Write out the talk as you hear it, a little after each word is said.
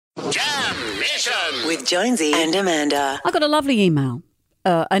Mission with Jonesy and Amanda. I got a lovely email,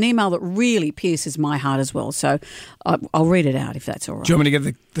 an email that really pierces my heart as well. So I'll read it out if that's all right. Do you want me to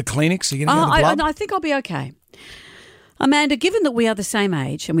get the Kleenex? Are you going to get the blood? I think I'll be okay. Amanda, given that we are the same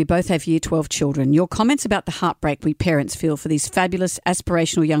age and we both have Year 12 children, your comments about the heartbreak we parents feel for these fabulous,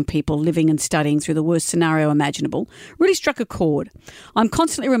 aspirational young people living and studying through the worst scenario imaginable really struck a chord. I'm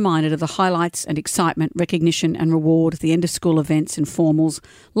constantly reminded of the highlights and excitement, recognition and reward, the end-of-school events and formals,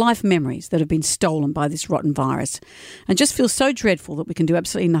 life memories that have been stolen by this rotten virus, and just feel so dreadful that we can do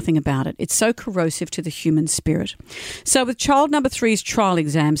absolutely nothing about it. It's so corrosive to the human spirit. So with child number 3's trial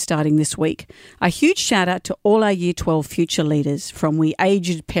exam starting this week, a huge shout out to all our Year 12 future leaders from we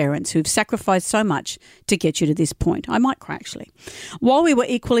aged parents who've sacrificed so much to get you to this point. I might cry actually. While we were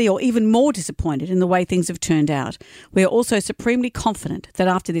equally or even more disappointed in the way things have turned out, we are also supremely confident that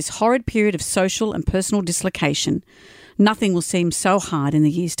after this horrid period of social and personal dislocation, nothing will seem so hard in the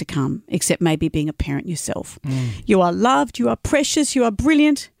years to come, except maybe being a parent yourself. You are loved, you are precious, you are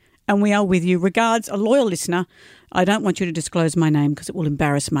brilliant, and we are with you. Regards, a loyal listener. I don't want you to disclose my name because it will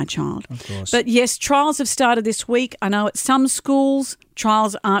embarrass my child. Of course. But yes, trials have started this week. I know at some schools,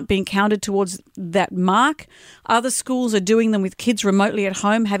 trials aren't being counted towards that mark. Other schools are doing them with kids remotely at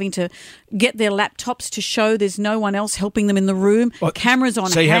home, having to get their laptops to show there's no one else helping them in the room. Well, cameras on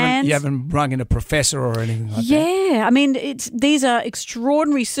so hands. you haven't rung in a professor or anything like that? Yeah, I mean, these are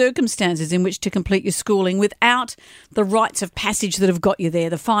extraordinary circumstances in which to complete your schooling without the rites of passage that have got you there,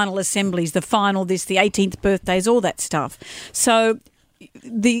 the final assemblies, the final this, the 18th birthdays, all that stuff. So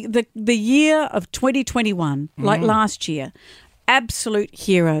the year of 2021, like last year, absolute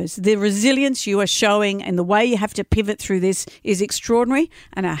heroes. The resilience you are showing and the way you have to pivot through this is extraordinary,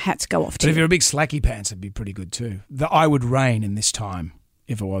 and our hats go off to But you. if you're a big slacky pants, it'd be pretty good too. I would reign in this time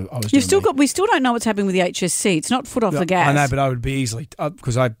if I was You've doing still me. got. We still don't know what's happening with the HSC. It's not foot off the gas. I know, but I would be easily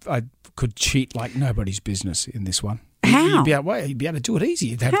because I could cheat like nobody's business in this one. How? You'd be able to do it easy.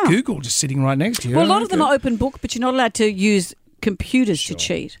 You'd have How? Google just sitting right next to you. Well, a lot of them are open book, but you're not allowed to use computers to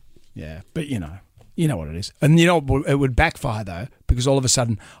cheat. Yeah, but you know what it is. And it would backfire though, because all of a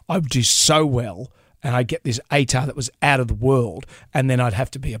sudden I would do so well and I'd get this ATAR that was out of the world, and then I'd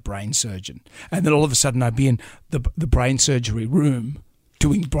have to be a brain surgeon. And then all of a sudden I'd be in the brain surgery room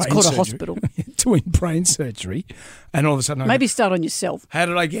doing brain surgery. It's called a hospital. Doing brain surgery. And all of a sudden Maybe start on yourself. how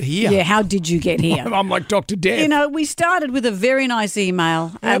did I get here? Yeah, how did you get here? I'm like Dr. Death. You know, we started with a very nice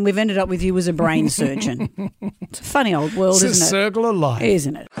email and we've ended up with you as a brain surgeon. It's a funny old world, it's a isn't it? circle of life.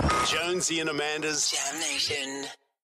 Isn't it? Jonesy and Amanda's Jam Nation.